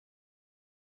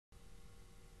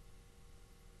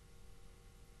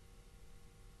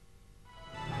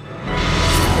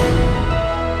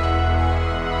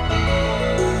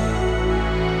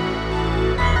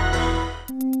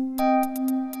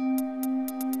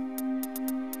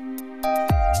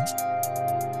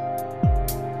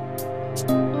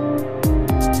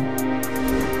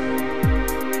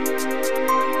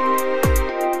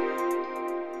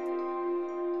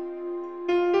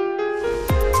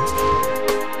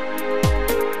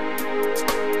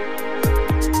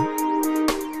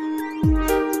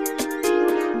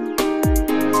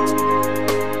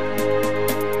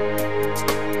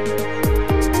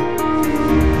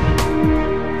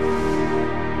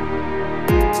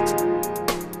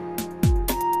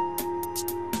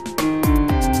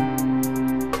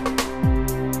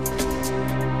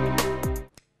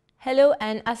Hello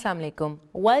and Assalamu alaikum.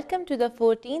 Welcome to the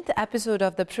 14th episode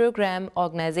of the program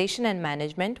Organization and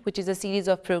Management, which is a series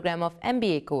of program of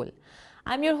MBA Cole.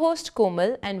 I'm your host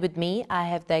Komal, and with me I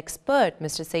have the expert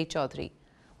Mr. Saeed Chaudhary.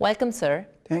 Welcome, sir.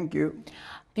 Thank you.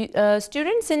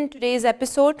 Students, in today's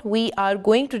episode we are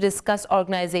going to discuss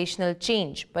organizational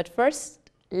change. But first,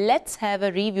 let's have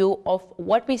a review of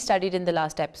what we studied in the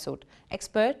last episode.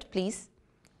 Expert, please.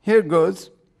 Here goes.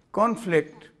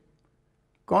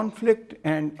 Conflict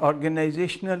and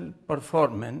organizational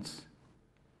performance,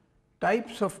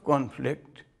 types of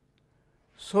conflict,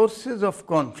 sources of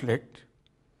conflict,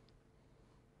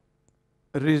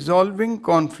 resolving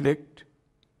conflict,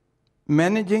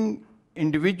 managing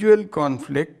individual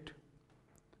conflict,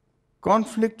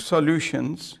 conflict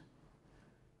solutions,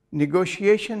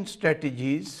 negotiation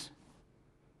strategies,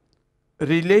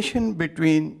 relation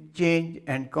between change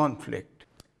and conflict.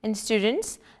 And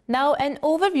students, now an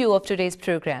overview of today's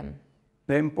program.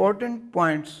 The important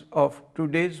points of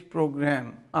today's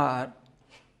program are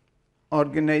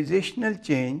organizational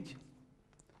change,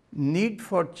 need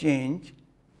for change,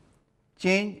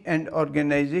 change and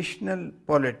organizational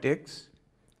politics,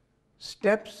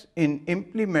 steps in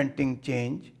implementing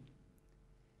change,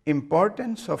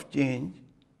 importance of change,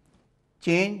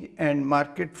 change and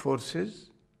market forces,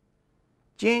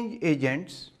 change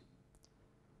agents,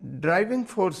 driving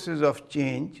forces of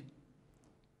change,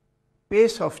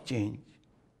 pace of change,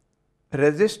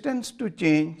 resistance to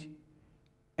change,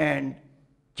 and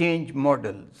change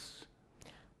models.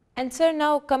 And sir,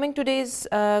 now coming to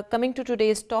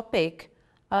today's topic,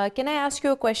 can I ask you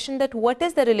a question that what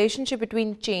is the relationship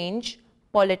between change,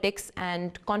 politics,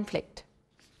 and conflict?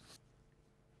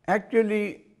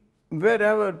 Actually,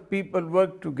 wherever people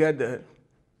work together,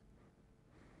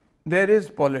 there is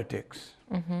politics.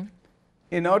 Mm-hmm.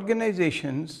 In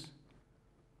organizations,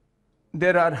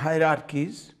 there are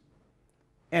hierarchies,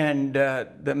 and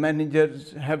the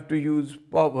managers have to use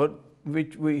power,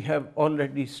 which we have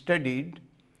already studied,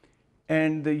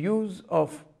 and the use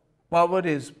of power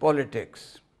is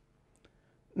politics.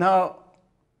 Now,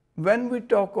 when we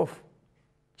talk of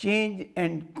change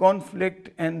and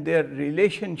conflict and their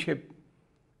relationship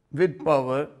with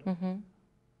power, mm-hmm.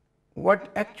 what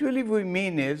actually we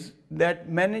mean is that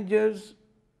managers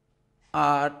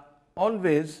are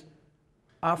always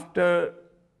after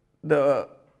good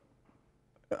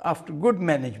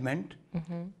management,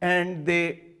 mm-hmm. and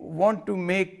they want to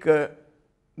make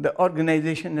the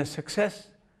organization a success.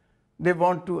 They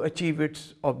want to achieve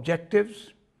its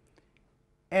objectives,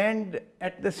 and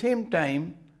at the same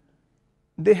time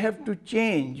they have to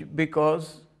change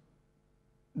because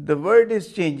the world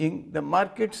is changing, the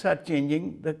markets are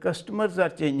changing, the customers are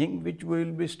changing, which we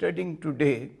will be studying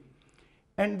today.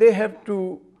 And they have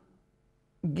to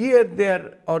gear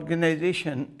their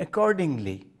organization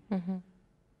accordingly. Mm-hmm.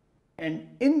 And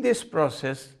in this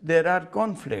process, there are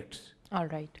conflicts. All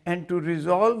right. And to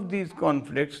resolve these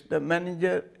conflicts, the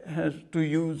manager has to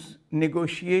use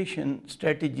negotiation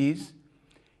strategies.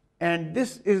 And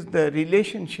this is the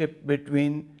relationship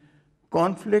between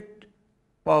conflict,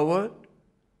 power,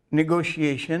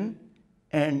 negotiation,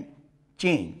 and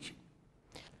change.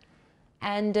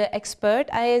 And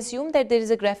expert, I assume that there is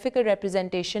a graphical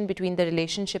representation between the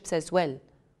relationships as well.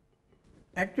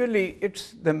 Actually,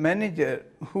 it's the manager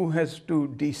who has to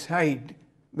decide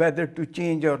whether to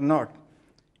change or not.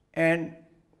 And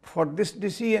for this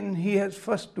decision, he has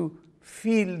first to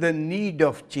feel the need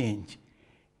of change.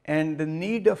 And the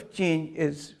need of change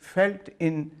is felt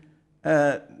in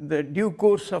the due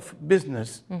course of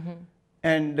business. Mm-hmm.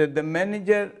 And the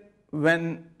manager,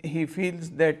 when he feels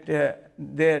that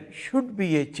there should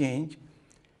be a change,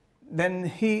 then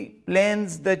he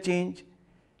plans the change,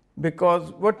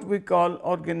 because what we call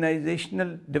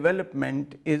organizational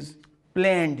development is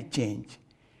planned change.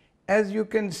 As you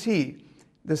can see,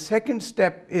 the second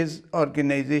step is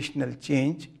organizational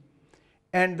change,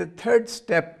 and the third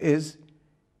step is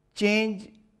change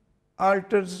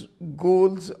alters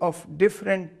goals of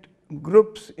different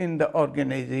groups in the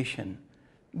organization.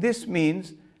 This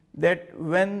means that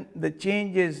when the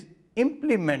change is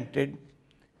implemented,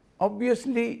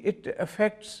 obviously it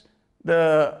affects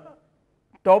the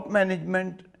top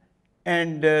management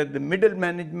and the middle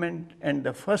management and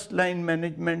the first line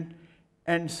management,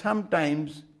 and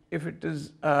sometimes if it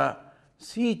is a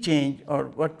sea change or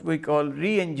what we call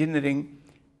re-engineering,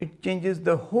 it changes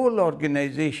the whole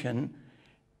organization,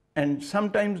 and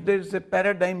sometimes there is a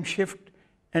paradigm shift,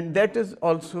 and that is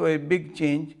also a big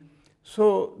change.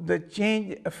 So the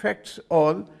change affects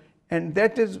all, and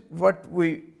that is what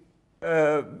we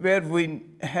where we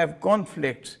have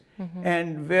conflicts, mm-hmm.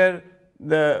 and where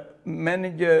the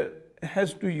manager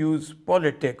has to use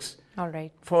politics All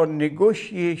right. for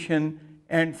negotiation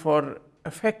and for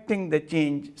affecting the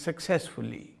change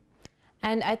successfully.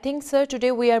 And I think, sir,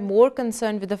 today we are more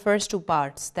concerned with the first two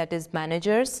parts, that is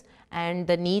managers and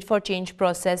the need for change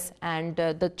process and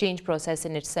the change process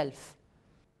in itself.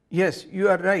 Yes, you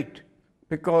are right,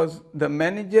 because the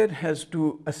manager has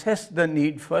to assess the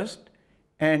need first,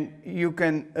 and you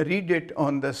can read it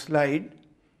on the slide.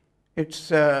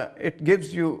 It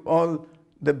gives you all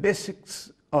the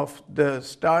basics of the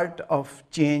start of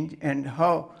change and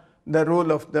how the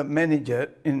role of the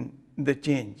manager in the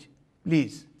change.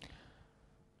 Please.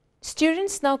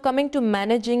 Students, now coming to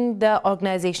managing the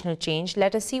organizational change,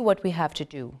 let us see what we have to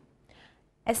do.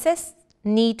 Assess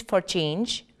need for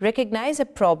change, recognize a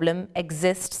problem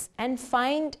exists and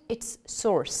find its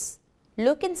source.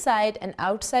 Look inside and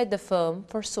outside the firm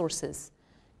for sources.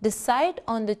 Decide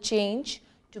on the change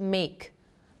to make.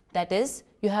 That is,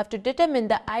 you have to determine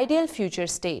the ideal future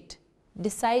state.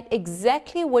 Decide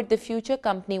exactly what the future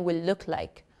company will look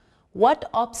like. What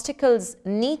obstacles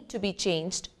need to be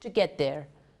changed to get there.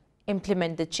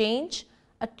 Implement the change.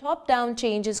 A top-down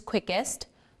change is quickest.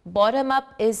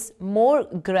 Bottom-up is more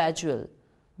gradual.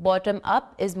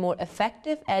 Bottom-up is more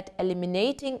effective at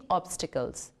eliminating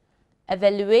obstacles.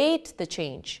 Evaluate the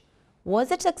change.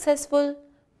 Was it successful?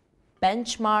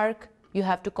 Benchmark. You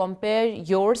have to compare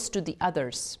yours to the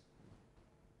others.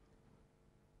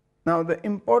 Now, the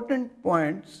important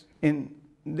points in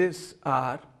this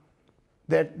are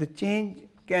that the change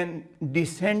can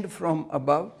descend from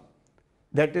above.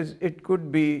 That is, it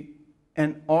could be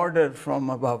an order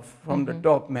from above, from the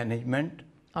top management.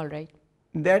 All right.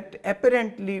 That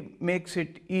apparently makes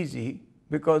it easy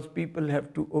because people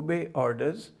have to obey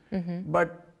orders,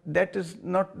 but that is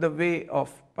not the way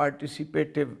of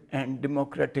participative and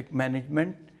democratic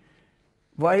management.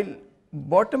 While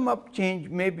bottom-up change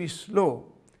may be slow,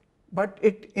 but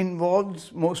it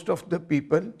involves most of the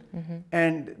people,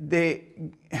 and they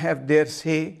have their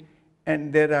say,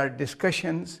 and there are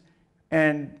discussions,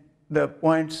 and the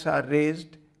points are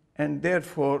raised, and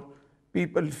therefore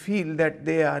people feel that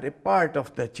they are a part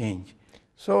of the change.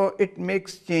 So it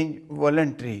makes change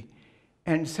voluntary.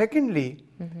 And secondly,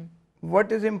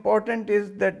 what is important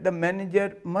is that the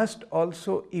manager must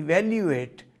also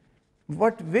evaluate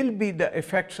what will be the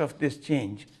effects of this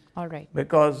change. All right.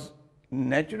 Because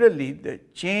naturally the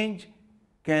change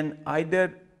can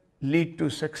either lead to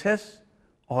success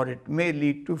or it may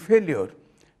lead to failure.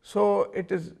 So it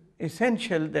is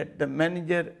essential that the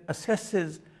manager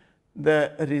assesses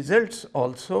the results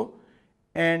also,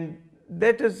 and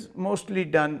that is mostly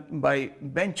done by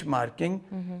benchmarking.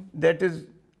 That is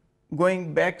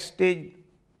going backstage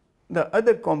the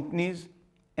other companies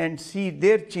and see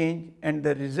their change and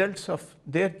the results of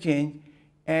their change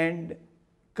and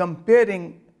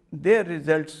comparing their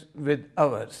results with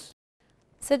ours.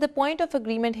 So the point of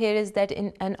agreement here is that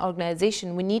in an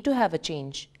organization, we need to have a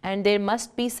change, and there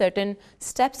must be certain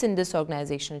steps in this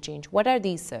organizational change. What are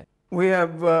these, sir? We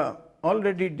have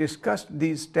already discussed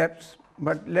these steps,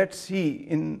 but let's see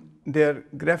in their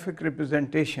graphic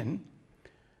representation.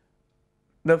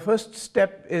 The first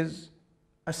step is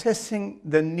assessing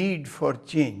the need for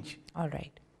change. All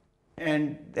right.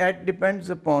 And that depends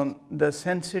upon the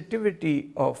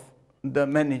sensitivity of the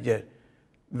manager,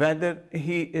 whether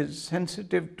he is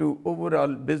sensitive to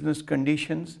overall business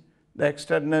conditions, the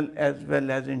external as well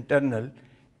as internal,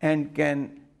 and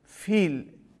can feel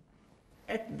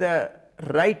at the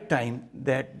right time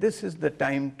that this is the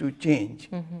time to change.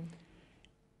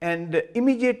 And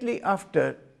immediately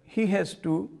after, he has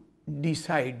to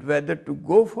decide whether to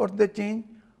go for the change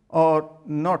or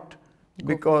not,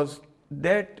 because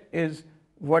that is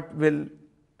what will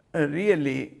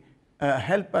really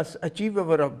help us achieve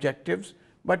our objectives,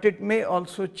 but it may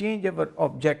also change our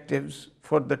objectives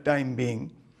for the time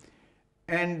being.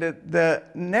 And the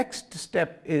next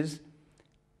step is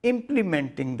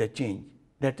implementing the change,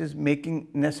 that is making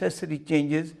necessary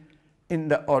changes in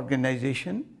the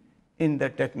organization, in the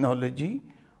technology,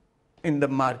 in the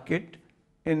market,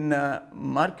 in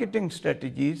marketing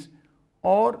strategies,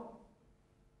 or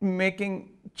making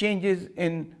changes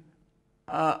in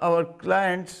our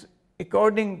clients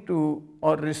according to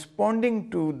or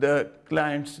responding to the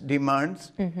client's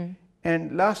demands.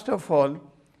 And last of all,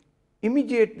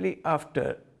 immediately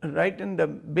after, right in the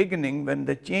beginning when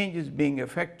the change is being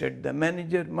affected, the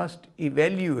manager must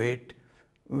evaluate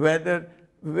where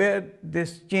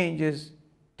this change is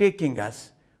taking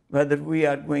us, whether we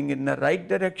are going in the right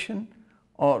direction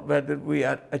or whether we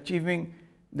are achieving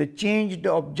the changed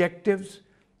objectives,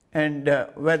 and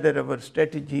whether our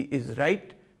strategy is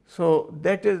right. So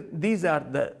these are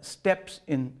the steps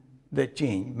in the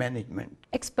change management.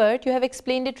 Expert, you have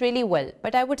explained it really well,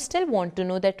 but I would still want to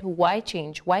know that why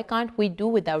change? Why can't we do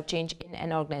without change in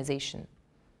an organization?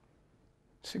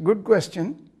 It's a good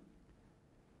question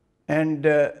and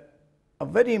a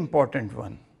very important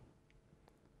one,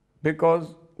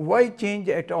 because why change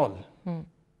at all?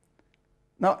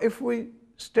 Now, if we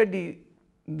study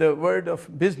the world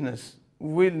of business,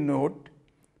 we'll note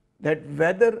that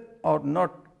whether or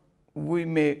not we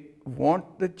may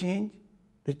want the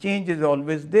change is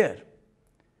always there,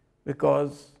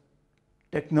 because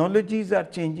technologies are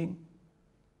changing,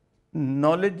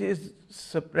 knowledge is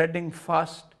spreading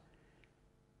fast,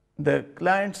 the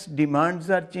client's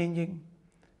demands are changing,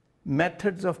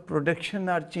 methods of production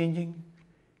are changing,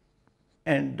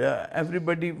 and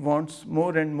everybody wants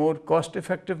more and more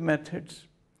cost-effective methods,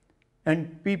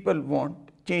 and people want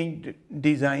changed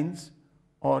designs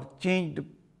or changed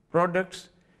products,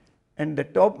 and the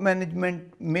top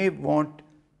management may want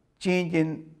change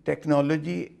in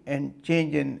technology and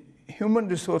change in human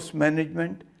resource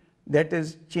management, that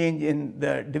is change in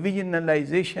the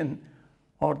divisionalization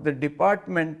or the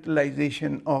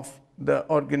departmentalization of the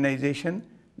organization,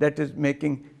 that is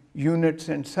making units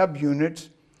and subunits.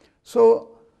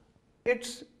 So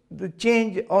it's the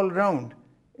change all round.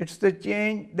 It's the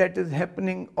change that is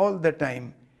happening all the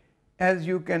time. As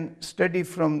you can study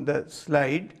from the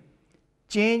slide,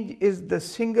 change is the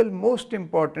single most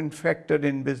important factor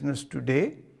in business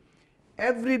today.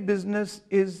 Every business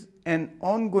is an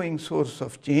ongoing source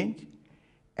of change.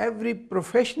 Every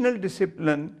professional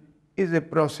discipline is a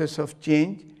process of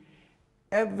change.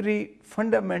 Every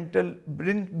fundamental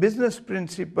business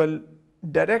principle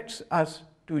directs us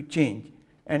to change.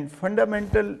 And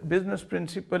fundamental business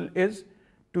principle is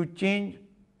to change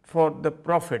for the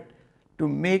profit, to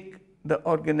make the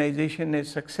organization a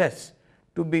success,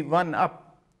 to be one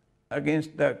up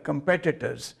against the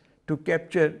competitors, to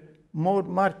capture more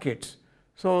markets.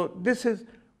 So this is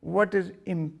what is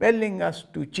impelling us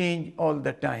to change all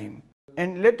the time.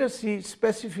 And let us see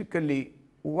specifically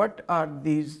what are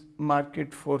these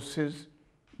market forces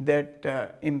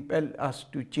that impel us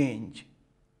to change.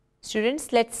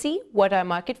 Students, let's see what are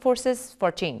market forces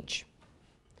for change.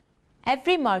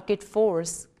 Every market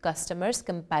force, customers,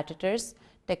 competitors,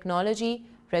 technology,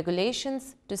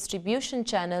 regulations, distribution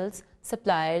channels,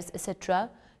 suppliers, etc.,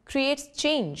 creates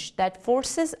change that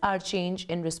forces our change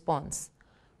in response.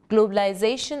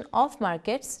 Globalization of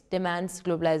markets demands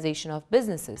globalization of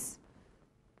businesses.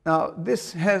 Now,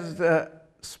 this has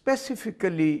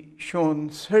specifically shown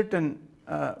certain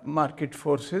market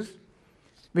forces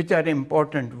which are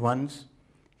important ones,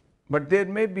 but there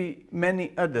may be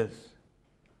many others.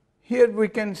 Here we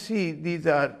can see these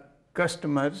are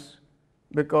customers,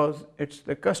 because it's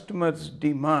the customer's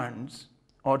demands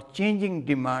or changing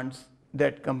demands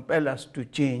that compel us to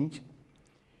change.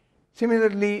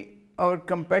 Similarly, our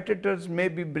competitors may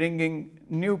be bringing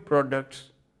new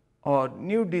products or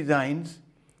new designs,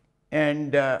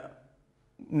 and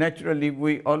naturally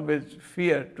we always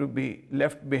fear to be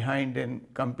left behind in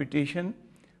competition.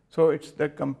 So it's the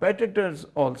competitors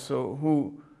also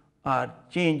who are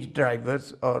change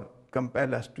drivers or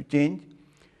compel us to change.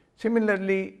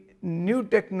 Similarly, new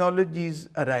technologies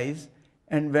arise,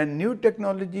 and when new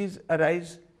technologies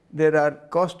arise, there are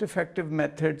cost-effective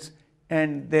methods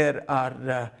and there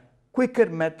are quicker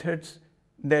methods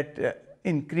that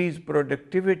increase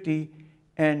productivity,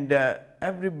 and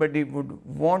everybody would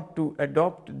want to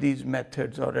adopt these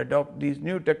methods or adopt these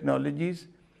new technologies,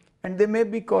 and they may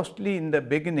be costly in the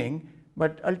beginning,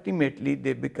 but ultimately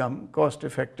they become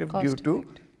cost-effective due to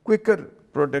quicker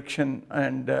production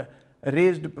and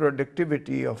raised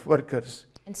productivity of workers.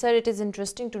 And sir, it is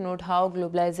interesting to note how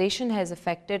globalization has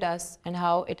affected us and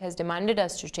how it has demanded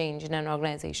us to change in an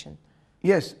organization.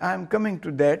 Yes, I am coming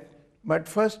to that, but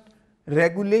first,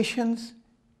 regulations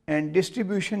and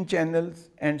distribution channels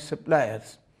and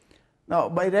suppliers. Now,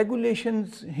 by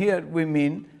regulations here we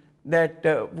mean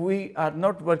that we are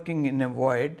not working in a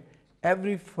void.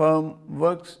 Every firm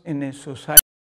works in a society.